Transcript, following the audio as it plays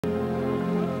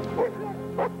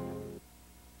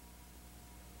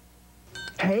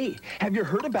Hey, have you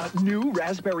heard about new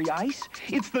raspberry ice?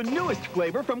 It's the newest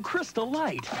flavor from Crystal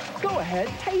Light. Go ahead,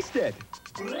 taste it.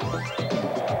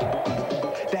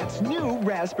 That's new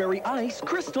raspberry ice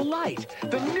Crystal Light,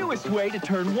 the newest way to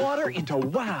turn water into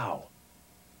wow.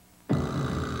 The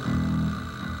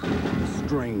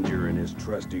stranger and his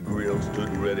trusty grill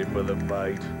stood ready for the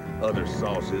fight. Other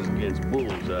sauces against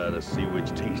Bullseye to see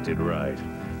which tasted right.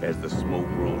 As the smoke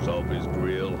rose off his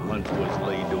grill, Hunt was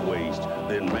laid to waste.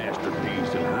 Then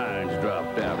Masterpiece and Heinz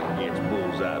dropped out against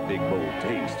Bullseye Big Bowl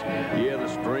Taste. Yeah, the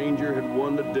stranger had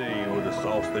won the day with a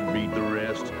sauce that beat the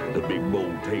rest. The Big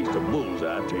Bowl Taste of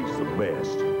Bullseye tastes the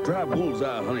best. Try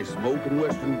Bullseye Honey Smoke and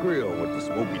Western Grill with the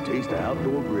smoky taste of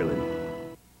outdoor grilling.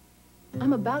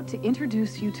 I'm about to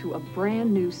introduce you to a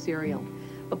brand new cereal.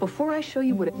 But before I show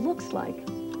you what it looks like,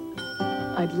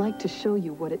 I'd like to show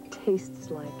you what it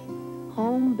tastes like.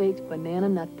 Home-baked banana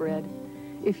nut bread.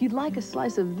 If you'd like a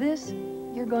slice of this,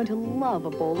 you're going to love a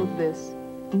bowl of this.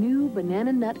 New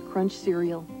Banana Nut Crunch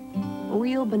cereal.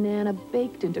 Real banana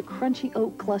baked into crunchy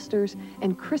oat clusters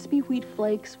and crispy wheat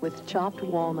flakes with chopped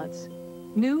walnuts.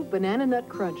 New Banana Nut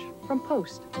Crunch from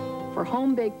Post. For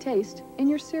home-baked taste in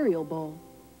your cereal bowl.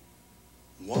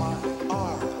 Why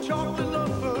are chocolate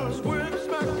lovers whip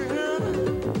smacking,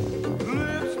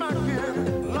 lip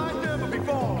smacking like never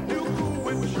before? New cool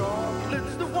whip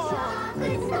chocolate's the one.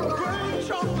 Chocolate's the one. Great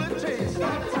chocolate taste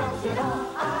that tops it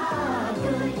all.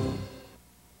 Good.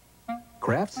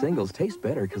 Kraft singles taste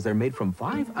better because they're made from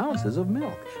 5 ounces of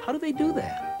milk. How do they do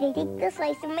that? They take the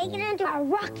slice and make it into a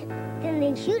rocket. Then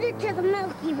they shoot it to the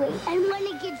Milky Way. And when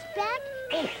it gets back,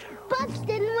 it's buzzed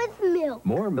in with milk.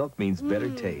 More milk means better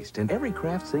taste, and every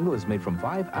Kraft single is made from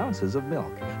 5 ounces of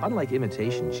milk. Unlike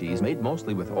imitation cheese, made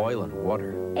mostly with oil and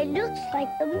water. It looks like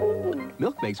the moon.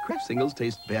 Milk makes Kraft singles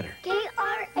taste better.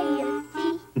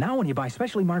 K-R-A-F-T. Now when you buy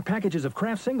specially marked packages of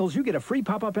Kraft singles, you get a free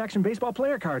pop-up action baseball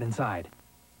player card inside.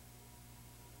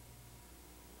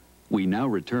 We now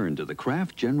return to the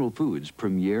Kraft General Foods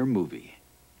premiere movie.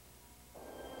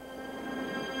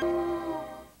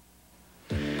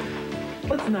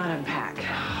 Let's not unpack.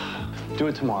 Do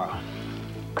it tomorrow.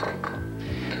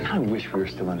 I wish we were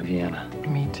still in Vienna.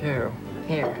 Me too.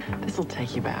 Here, this'll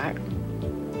take you back.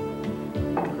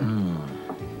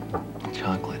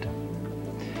 Chocolate.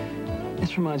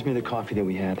 This reminds me of the coffee that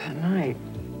we had That night.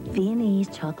 Viennese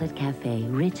Chocolate Cafe,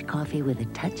 rich coffee with a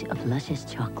touch of luscious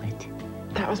chocolate.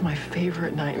 That was my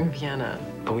favorite night in Vienna.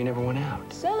 But we never went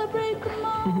out. Celebrate the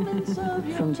moments of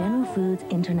your From General Foods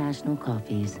International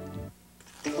Coffees.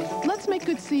 Let's make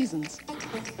good seasons.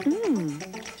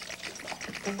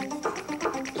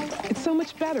 It's so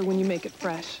much better when you make it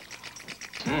fresh.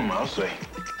 I'll say.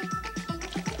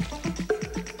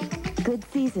 Good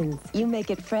seasons. You make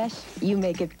it fresh, you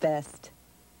make it best.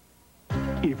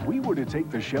 If we were to take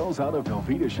the shells out of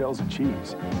Velveeta shells and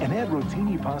cheese and add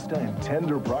rotini pasta and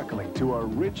tender broccoli to our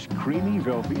rich, creamy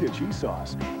Velveeta cheese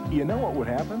sauce, you know what would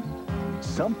happen?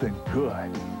 Something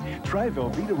good. Try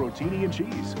Velveeta rotini and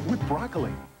cheese with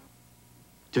broccoli.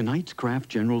 Tonight's Kraft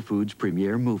General Foods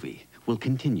premiere movie will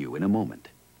continue in a moment.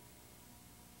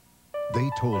 They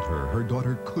told her her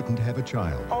daughter couldn't have a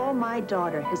child. All my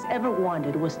daughter has ever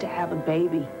wanted was to have a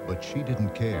baby. But she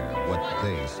didn't care what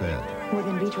they said. With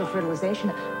in vitro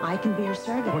fertilization, I can be her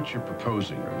surrogate. What you're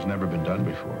proposing has never been done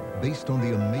before. Based on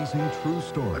the amazing true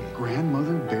story.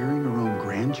 Grandmother bearing her own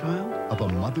grandchild? Of a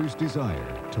mother's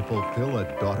desire to fulfill a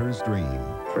daughter's dream.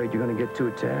 Afraid you're going to get too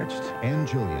attached. Ann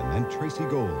Jillian and Tracy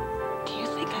Gold. Do you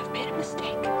think I've made a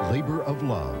mistake? Labor of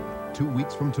Love. 2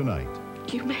 weeks from tonight.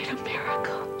 You made a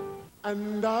miracle.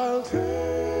 And I'll take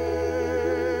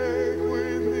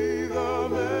with me the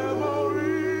memory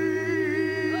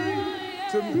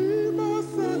to be my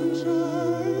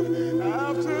sunshine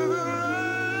after the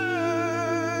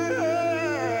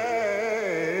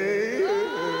rain.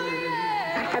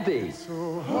 Happy.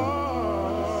 So hard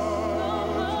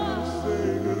to say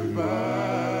goodbye.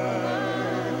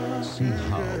 See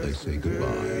how they say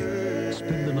goodbye.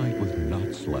 Spend the night with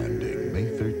Knots Landing, May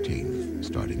 13th,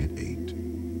 starting at 8.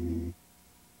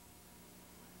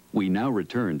 We now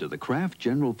return to the Kraft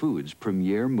General Foods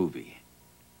premiere movie.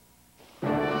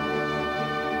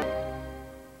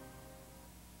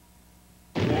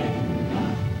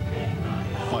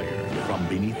 Fire from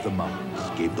beneath the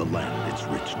mountains gave the land its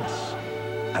richness.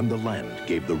 And the land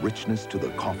gave the richness to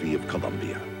the coffee of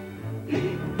Colombia.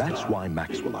 That's why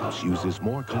Maxwell House uses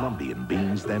more Colombian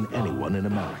beans than anyone in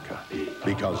America.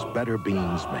 Because better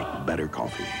beans make better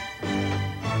coffee.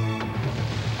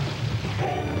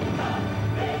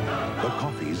 The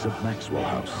coffees of Maxwell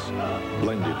House,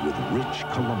 blended with rich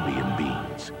Colombian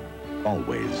beans.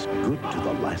 Always good to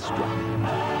the last drop.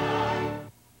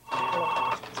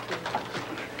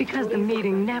 Because the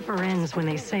meeting never ends when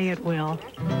they say it will.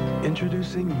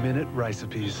 Introducing Minute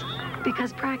Recipes.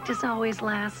 Because practice always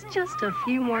lasts just a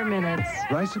few more minutes.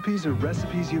 Recipes are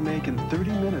recipes you make in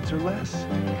 30 minutes or less.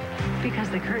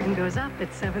 Because the curtain goes up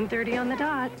at 7:30 on the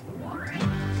dot.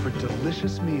 For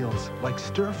delicious meals like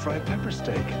stir-fried pepper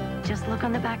steak. Just look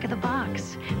on the back of the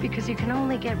box, because you can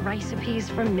only get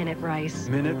recipes from Minute Rice.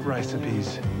 Minute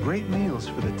Recipes. Great meals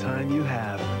for the time you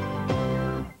have.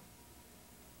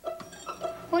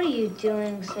 What are you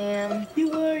doing, Sam?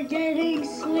 You are getting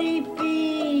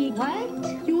sleepy.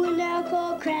 What? You will now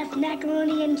call Kraft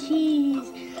Macaroni and Cheese.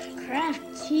 Kraft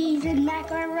Cheese and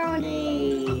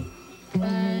Macaroni.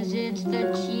 'Cause it's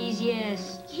the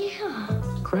cheesiest. Yeah.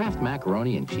 Kraft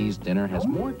Macaroni and Cheese dinner has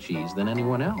more cheese than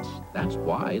anyone else. That's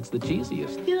why it's the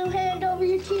cheesiest. You hand over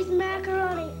your cheese and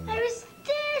macaroni. I was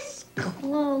this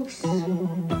close.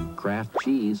 Kraft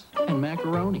cheese and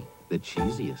macaroni, the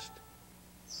cheesiest.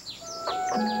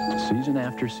 Season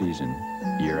after season,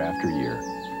 year after year,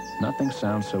 nothing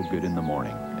sounds so good in the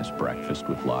morning as breakfast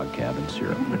with log cabin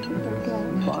syrup.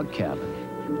 Log cabin,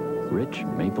 rich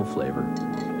maple flavor,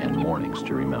 and mornings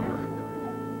to remember.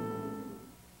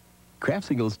 Kraft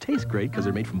singles taste great because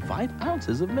they're made from 5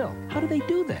 ounces of milk. How do they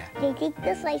do that? They take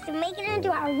the slice and make it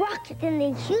into a rocket, then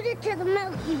they shoot it to the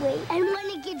Milky Way. And when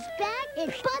it gets back,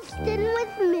 it's busted with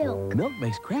milk. Milk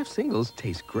makes Kraft singles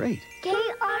taste great.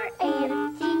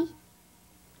 K-R-A-F-T.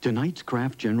 Tonight's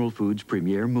Kraft General Foods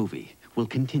premiere movie will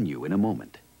continue in a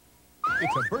moment.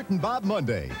 It's a Bert and Bob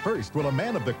Monday. First, will a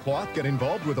man of the cloth get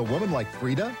involved with a woman like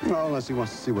Frida? Well, unless he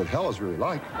wants to see what hell is really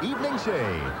like. Evening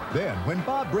shade. Then, when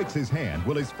Bob breaks his hand,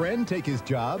 will his friend take his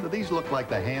job? Do these look like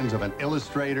the hands of an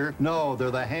illustrator? No, they're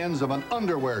the hands of an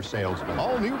underwear salesman.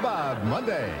 All new Bob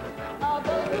Monday.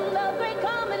 Although you love great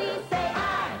comedy, say I.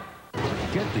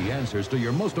 Get the answers to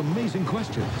your most amazing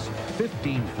questions.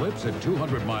 15 flips at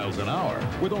 200 miles an hour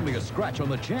with only a scratch on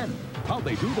the chin. How'd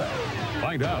they do that?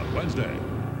 Find out Wednesday.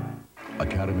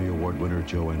 Academy Award winner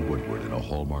Joanne Woodward in a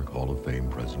Hallmark Hall of Fame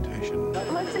presentation.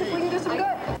 Let's see if we can do some good.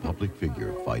 A public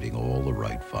figure fighting all the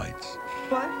right fights.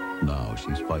 What? Now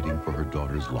she's fighting for her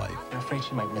daughter's life. I'm afraid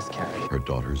she might miscarry. Her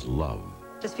daughter's love.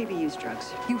 Does Phoebe use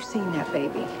drugs? You've seen that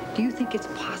baby. Do you think it's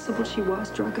possible she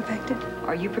was drug affected?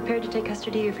 Are you prepared to take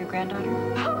custody of your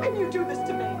granddaughter? How can you do this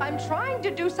to me? I'm trying to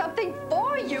do something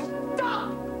for you.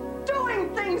 Stop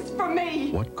doing things for me.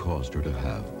 What caused her to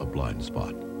have a blind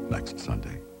spot? Next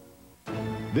Sunday.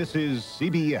 This is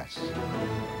CBS.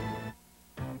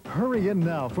 Hurry in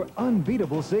now for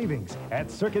unbeatable savings at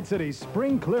Circuit City's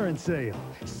Spring Clearance Sale.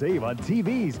 Save on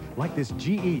TVs like this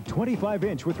GE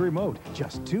 25-inch with remote,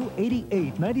 just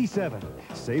 $288.97.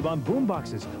 Save on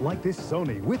boomboxes like this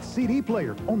Sony with CD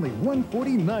player, only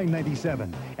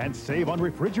 $149.97. And save on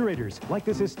refrigerators like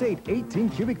this Estate 18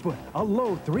 cubic foot, a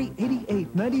low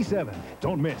 $388.97.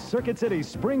 Don't miss Circuit City's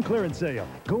Spring Clearance Sale,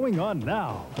 going on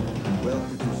now.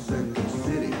 Welcome to Circuit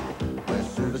City, where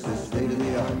service is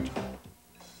state-of-the-art.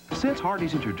 Since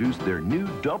Hardee's introduced their new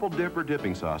Double Dipper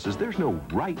dipping sauces, there's no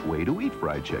right way to eat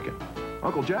fried chicken.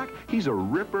 Uncle Jack, he's a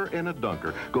ripper and a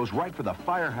dunker. Goes right for the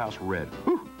Firehouse Red.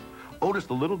 Whew. Otis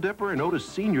the Little Dipper and Otis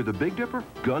Sr. the Big Dipper,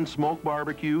 Gunsmoke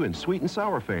Barbecue and Sweet and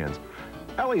Sour fans.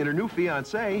 Ellie and her new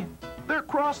fiancé, they're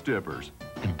cross dippers.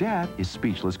 And Dad is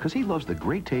speechless because he loves the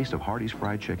great taste of Hardee's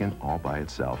fried chicken all by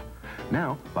itself.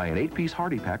 Now, buy an 8-piece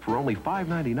Hardee pack for only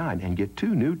 $5.99 and get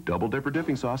 2 new Double Dipper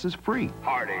dipping sauces free.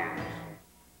 Hardee's.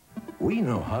 We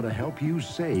know how to help you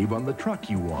save on the truck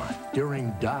you want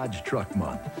during Dodge Truck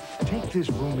Month. Take this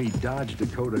roomy Dodge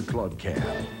Dakota Club Cab.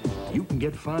 You can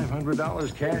get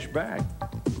 $500 cash back,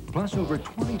 plus over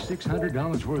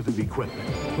 $2,600 worth of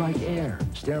equipment, like air,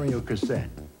 stereo cassette,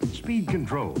 speed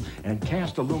control, and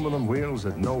cast aluminum wheels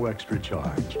at no extra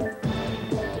charge.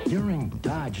 During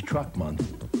Dodge Truck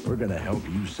Month, we're going to help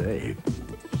you save.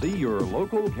 See your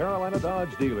local Carolina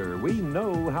Dodge dealer. We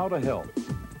know how to help.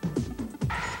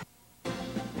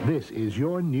 This is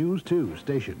your News 2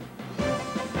 station.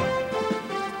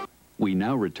 We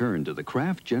now return to the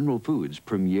Kraft General Foods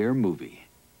premiere movie.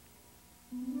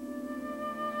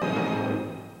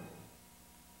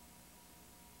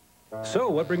 So,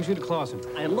 what brings you to Clausen?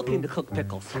 I am looking to cook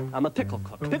pickles. I'm a pickle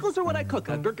cook. Pickles are what I cook.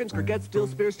 Gherkins, crickets, dill,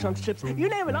 spears, chunks, chips. You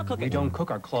name it, I'll cook it. We don't cook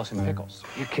our Clausen pickles.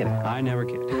 You're kidding. I never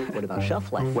kid. What about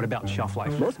shelf life? What about shelf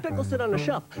life? Most pickles sit on a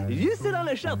shelf. You sit on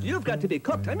a shelf. You've got to be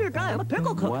cooked. I'm your guy. I'm a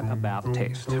pickle cook. What about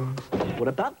taste? What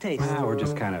about taste? We're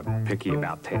just kind of picky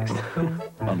about taste.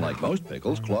 Unlike most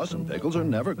pickles, Clausen pickles are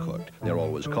never cooked. They're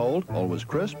always cold, always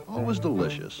crisp, always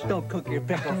delicious. Don't cook your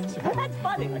pickles. That's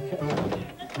funny.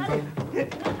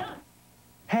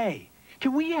 Hey,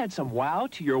 can we add some wow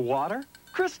to your water?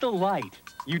 Crystal Light.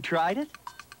 You tried it?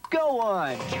 Go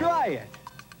on, try it.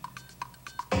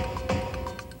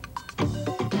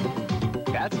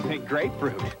 That's pink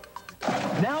grapefruit.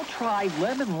 Now try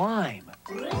lemon lime.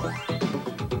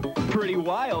 Pretty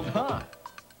wild, huh?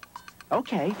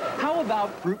 Okay, how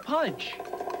about fruit punch?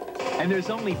 And there's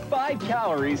only 5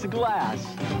 calories a glass.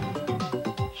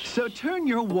 So turn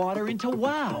your water into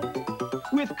wow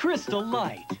with Crystal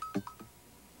Light.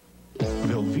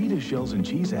 Velveeta Shells and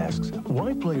Cheese asks,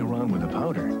 why play around with a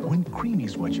powder when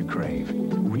creamy's what you crave?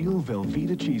 Real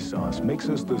Velveeta cheese sauce makes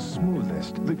us the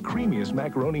smoothest, the creamiest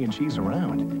macaroni and cheese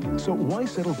around. So why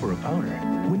settle for a powder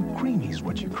when creamy's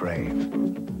what you crave?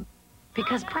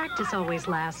 Because practice always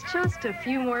lasts just a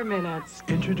few more minutes.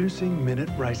 Introducing Minute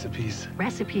Recipes.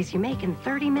 Recipes you make in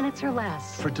 30 minutes or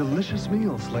less. For delicious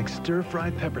meals like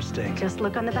stir-fried pepper steak. Just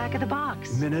look on the back of the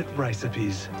box. Minute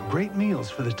Recipes. Great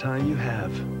meals for the time you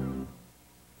have.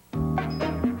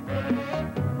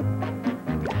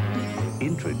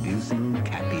 Introducing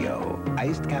Capio,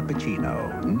 iced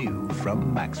cappuccino, new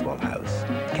from Maxwell House.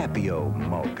 Capio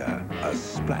Mocha, a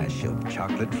splash of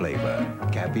chocolate flavor.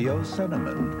 Capio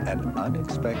Cinnamon, an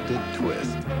unexpected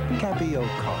twist. Capio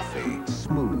Coffee,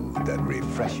 smooth and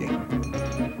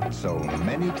refreshing. So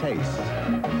many tastes,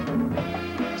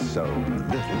 so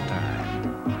little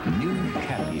time. New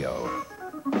Capio,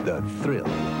 the thrill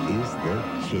is the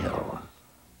chill.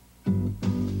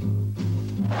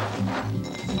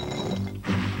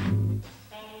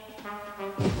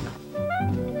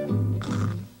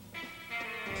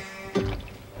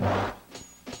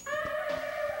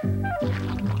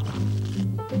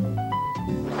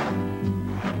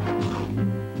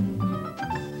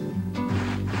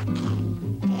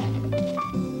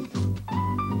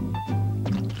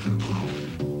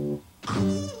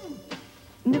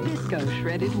 Nabisco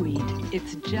shredded wheat.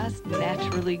 It's just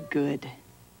naturally good.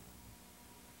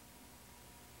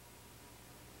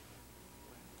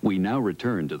 We now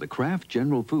return to the Kraft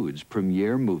General Foods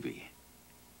premiere movie.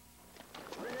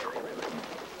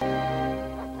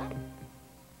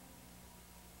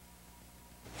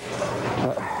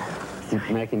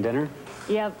 Making dinner?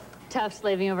 Yep. Tough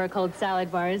slaving over a cold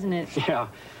salad bar, isn't it? Yeah.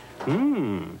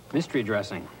 Mystery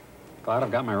dressing. Glad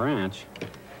I've got my ranch.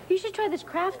 You should try this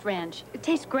Kraft Ranch. It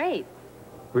tastes great.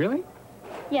 Really?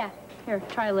 Yeah. Here,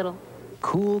 try a little.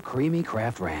 Cool, creamy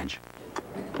Kraft Ranch.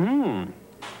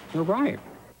 You're right.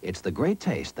 It's the great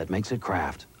taste that makes it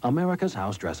Kraft, America's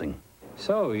house dressing.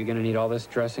 So, you gonna need all this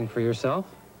dressing for yourself?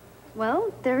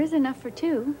 Well, there is enough for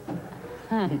 2.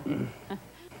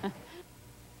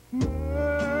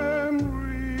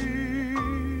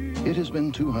 It has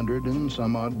been 200 and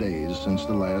some odd days since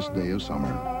the last day of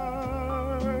summer.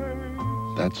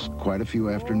 That's quite a few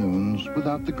afternoons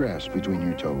without the grass between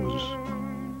your toes,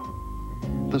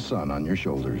 the sun on your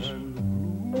shoulders,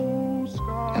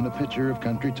 and a pitcher of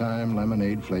Country Time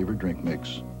lemonade flavored drink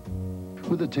mix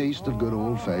with a taste of good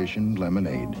old-fashioned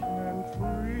lemonade.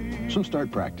 So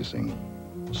start practicing.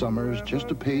 Summer's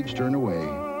just a page turn away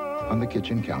on the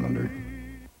kitchen calendar.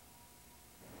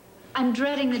 I'm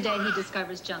dreading the day he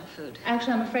discovers junk food.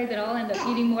 Actually, I'm afraid that I'll end up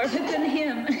eating more of it than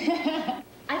him.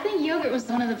 I think yogurt was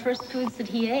one of the first foods that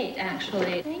he ate,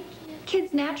 actually. Thank you.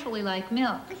 Kids naturally like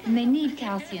milk, and they need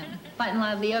calcium. Fight and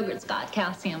Lively yogurt's got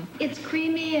calcium. It's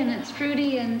creamy, and it's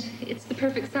fruity, and it's the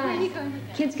perfect size.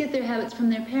 Kids get their habits from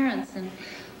their parents, and,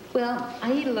 well,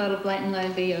 I eat a lot of Light and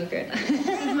Lively yogurt.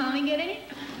 Does Mommy get any?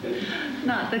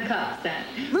 Not the cups, then.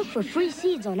 Look for free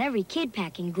seeds on every kid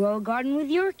pack and grow a garden with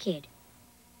your kid.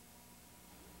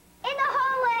 In the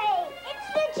hallway! It's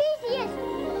the cheesiest!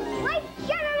 White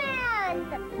Cheddar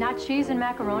Man! Not cheese and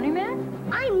macaroni man?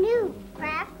 I'm new.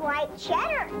 Kraft White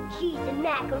Cheddar Cheese and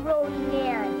Macaroni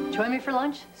Man. Join me for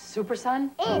lunch, Super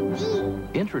Son. And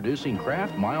eat. Introducing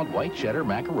Kraft Mild White Cheddar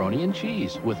Macaroni and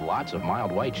Cheese. With lots of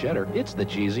mild white cheddar, it's the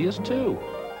cheesiest too.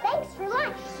 Thanks for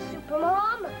lunch, Super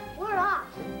Mom. We're off.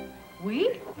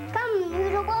 We? Come,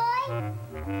 noodle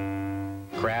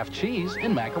boy. Kraft cheese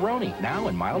and macaroni, now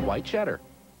in mild white cheddar.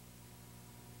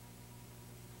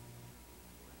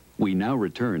 We now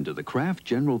return to the Kraft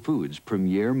General Foods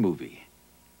premiere movie.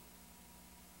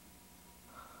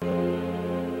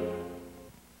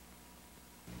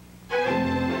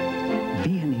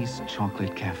 Viennese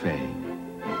Chocolate Cafe.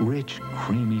 Rich,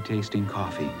 creamy tasting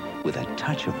coffee with a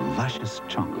touch of luscious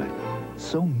chocolate.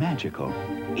 So magical,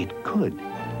 it could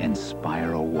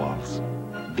inspire a waltz.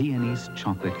 Viennese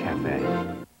Chocolate Cafe.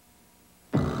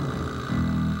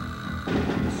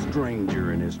 The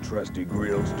stranger and his trusty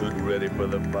grill stood ready for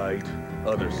the bite.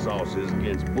 other sauces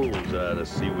against bullseye to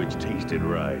see which tasted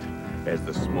right. As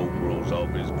the smoke rose off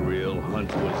his grill,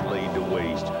 Hunt was laid to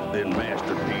waste. Then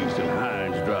Masterpiece and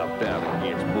Heinz dropped out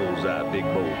against Bullseye Big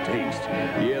Bold Taste.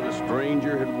 Yeah, the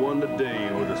stranger had won the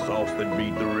day with a sauce that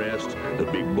beat the rest. The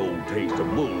Big Bold Taste of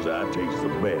Bullseye tastes the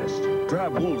best. Try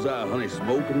Bullseye Honey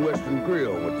Smoke and Western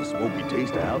Grill with the smoky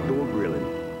taste of outdoor grilling.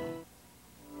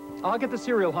 I'll get the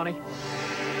cereal, honey.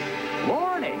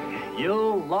 Morning!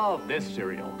 You'll love this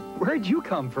cereal. Where'd you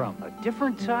come from? A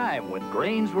different time when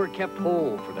grains were kept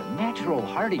whole for the natural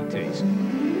hearty taste.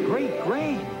 Great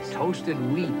grains. Toasted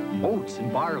wheat, oats,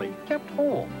 and barley, kept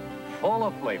whole, full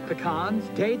of flavor. Pecans,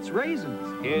 dates,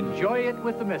 raisins. Enjoy it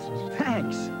with the missus.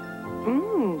 Thanks.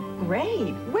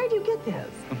 Great. Where'd you get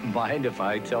this? Mind if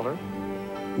I tell her?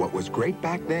 What was great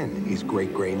back then is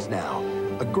great grains now.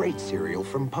 A great cereal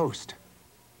from Post.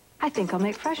 I think I'll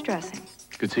make fresh dressing.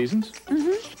 Good seasons?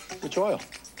 Mm-hmm. Which oil?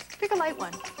 Pick a light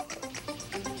one.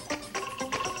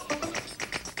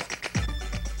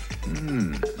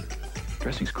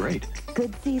 Dressing's great.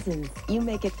 Good seasons. You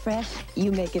make it fresh,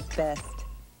 you make it best.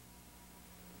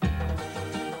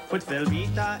 Put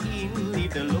Velveeta in,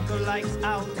 leave the lookalikes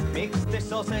out. Mix the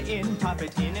salsa in, pop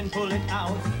it in and pull it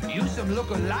out. Use some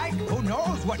lookalike, who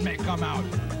knows what may come out.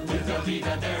 With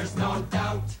Velveeta, there's no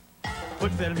doubt.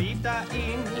 Put Velveeta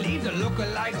in, leave the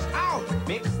lookalikes out.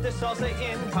 Mix the salsa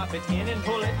in, pop it in and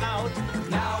pull it out.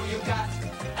 Now you got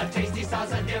a tasty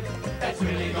salsa dip that's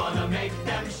really gonna make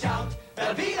them shout.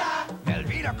 Velveeta!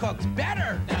 Velveeta cooks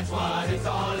better. That's what it's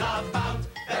all about.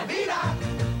 Velveeta!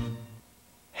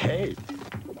 Hey,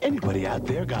 anybody out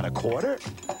there got a quarter?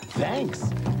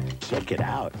 Thanks. Check it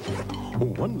out.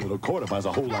 One little quarter buys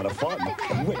a whole lot of fun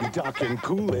when you're talking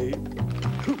Kool-Aid.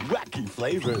 Wacky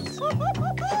flavors.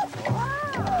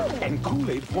 And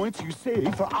Kool-Aid points you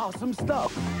save for awesome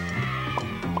stuff.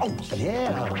 Oh,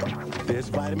 yeah. There's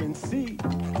vitamin C.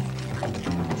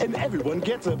 And everyone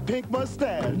gets a pink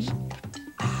mustache.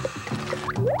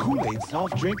 Kool-Aid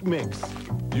soft drink mix.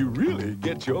 You really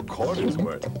get your quarter's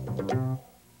worth.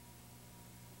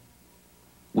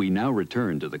 We now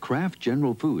return to the Kraft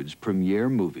General Foods premiere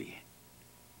movie.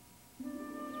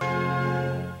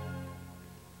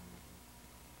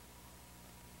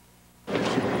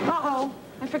 Uh-oh,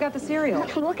 I forgot the cereal.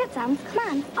 We'll get some. Come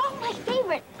on. Oh, my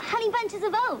favorite. Honey Bunches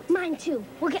of Oats. Mine, too.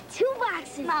 We'll get 2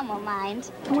 boxes. Mom won't mind.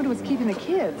 I wonder what's keeping the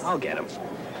kids. I'll get them.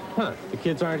 Huh, the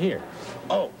kids aren't here.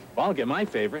 Oh, well, I'll get my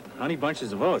favorite, Honey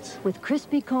Bunches of Oats. With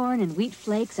crispy corn and wheat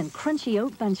flakes and crunchy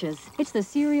oat bunches. It's the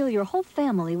cereal your whole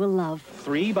family will love.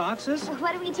 3 boxes?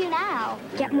 What do we do now?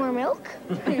 Get more milk?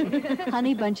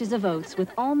 Honey Bunches of Oats with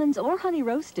almonds or honey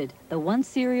roasted. The one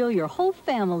cereal your whole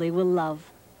family will love.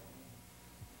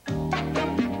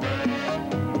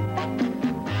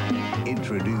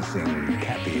 Introducing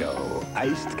Capio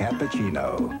Iced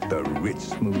Cappuccino. The rich,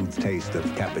 smooth taste of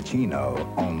cappuccino,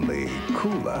 only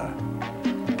cooler.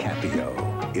 Capio,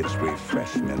 it's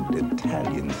refreshment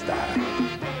Italian style.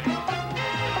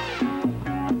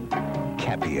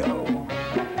 Capio,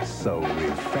 so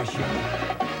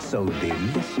refreshing, so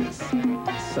delicious.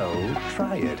 So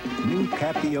try it. New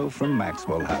Capio from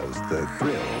Maxwell House. The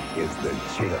thrill is the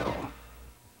chill.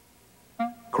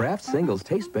 Kraft singles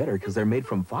taste better because they're made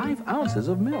from 5 ounces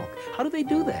of milk. How do they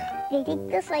do that? They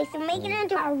take the slice and make it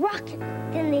into a rocket.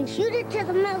 Then they shoot it to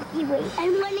the Milky Way.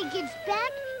 And when it gets back,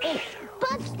 it's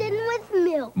buffed in with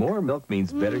milk. More milk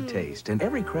means better taste, and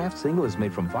every Kraft single is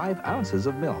made from 5 ounces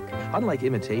of milk. Unlike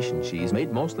imitation cheese,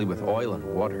 made mostly with oil and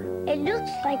water. It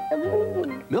looks like the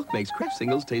moon. Milk makes Kraft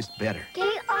singles taste better.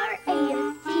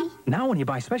 K-R-A-F-T. Now when you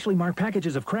buy specially marked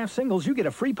packages of Kraft singles, you get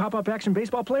a free pop-up action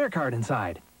baseball player card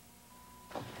inside.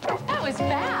 That was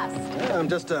fast. Yeah, I'm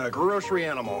just a grocery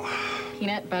animal.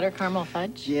 Peanut butter caramel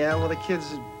fudge? Yeah, well, the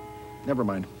kids... Never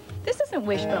mind. This isn't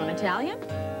Wishbone Italian.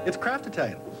 It's Kraft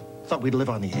Italian. Thought we'd live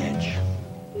on the edge.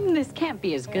 This can't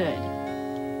be as good.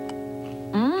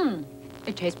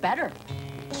 It tastes better.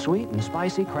 Sweet and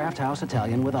spicy Kraft House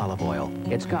Italian with olive oil.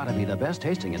 It's got to be the best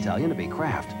tasting Italian to be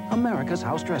Kraft, America's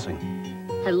house dressing.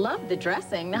 I love the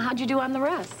dressing. Now, how'd you do on the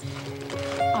rest?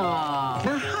 Aww.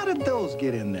 Now, how did those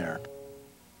get in there?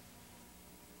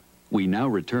 We now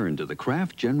return to the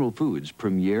Kraft General Foods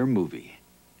premiere movie.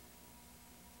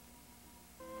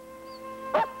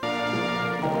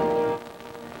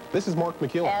 This is Mark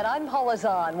McKeown. And I'm Paula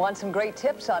Zahn. Want some great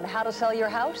tips on how to sell your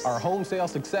house? Our Home Sale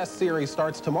Success Series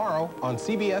starts tomorrow on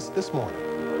CBS This Morning.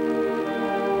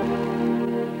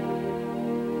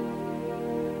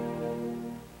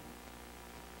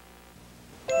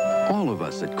 All of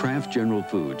us at Kraft General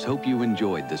Foods hope you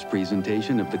enjoyed this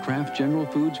presentation of the Kraft General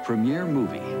Foods premiere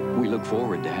movie. We look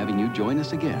forward to having you join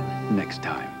us again next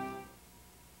time.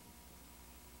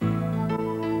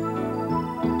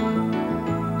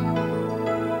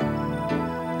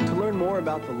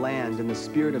 in the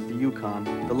spirit of the Yukon,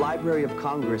 the Library of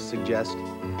Congress suggests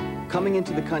Coming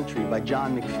into the Country by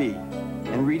John McPhee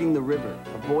and Reading the River,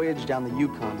 A Voyage Down the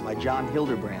Yukon by John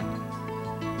Hildebrand.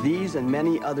 These and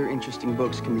many other interesting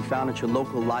books can be found at your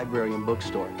local library and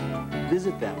bookstore.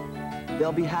 Visit them.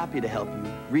 They'll be happy to help you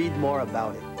read more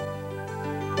about it.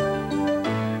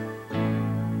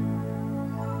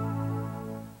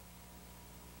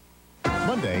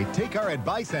 Monday, take our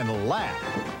advice and laugh.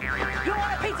 You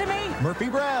want a piece of me? Murphy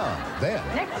Brown. Then,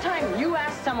 Next time you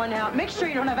ask someone out, make sure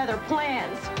you don't have other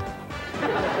plans.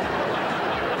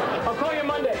 I'll call you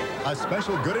Monday. A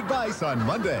special good advice on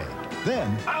Monday.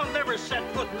 Then, I'll never set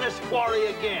foot in this quarry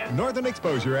again. Northern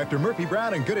Exposure after Murphy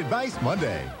Brown and Good Advice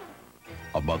Monday.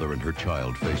 A mother and her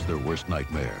child face their worst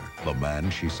nightmare. The man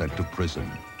she sent to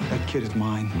prison. That kid is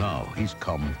mine. Now he's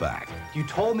come back. You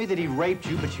told me that he raped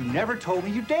you, but you never told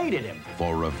me you dated him.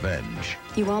 For revenge.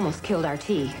 You almost killed RT.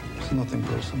 It's nothing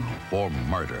personal. For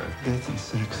murder. Death and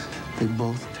sex, they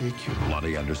both take you.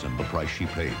 Lonnie Anderson, The Price She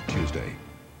Paid, Tuesday.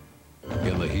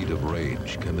 In the heat of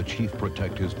rage, can the chief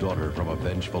protect his daughter from a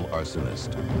vengeful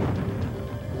arsonist?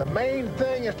 The main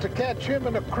thing is to catch him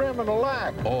in a criminal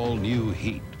act. All new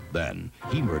Heat. Then,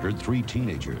 he murdered 3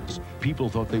 teenagers. People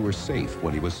thought they were safe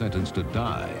when he was sentenced to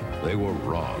die. They were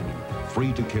wrong.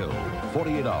 Free to Kill,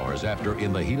 48 hours after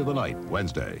In the Heat of the Night,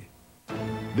 Wednesday.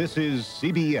 This is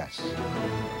CBS.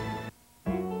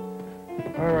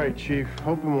 All right, Chief,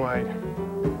 open wide.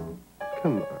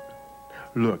 Come on.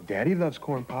 Look, Daddy loves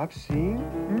corn pops, see?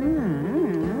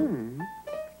 And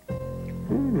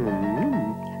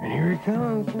here he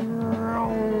comes.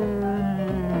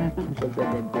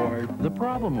 The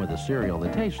problem with a cereal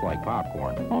that tastes like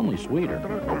popcorn, only sweeter,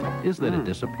 is that it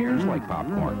disappears like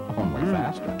popcorn, only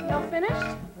faster. Y'all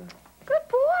finished? Good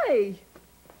boy.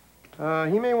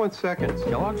 He may want seconds.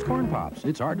 Kellogg's Corn Pops.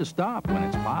 It's hard to stop when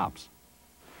it's Pops.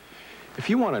 If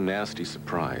you want a nasty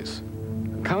surprise,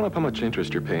 count up how much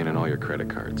interest you're paying on all your credit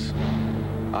cards.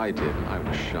 I did, and I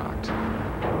was shocked.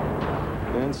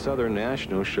 Then Southern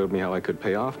National showed me how I could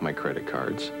pay off my credit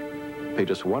cards, pay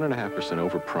just 1.5%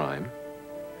 over prime,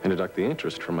 and deduct the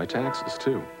interest from my taxes,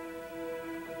 too.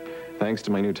 Thanks to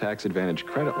my new Tax Advantage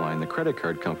credit line, the credit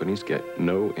card companies get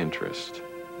no interest.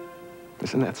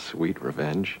 Isn't that sweet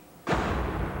revenge?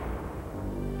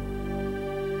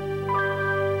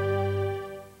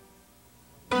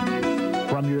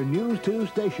 From your News 2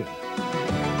 station,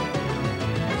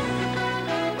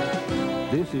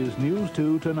 this is News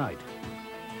 2 Tonight.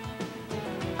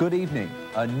 Good evening.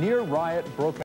 A near riot broke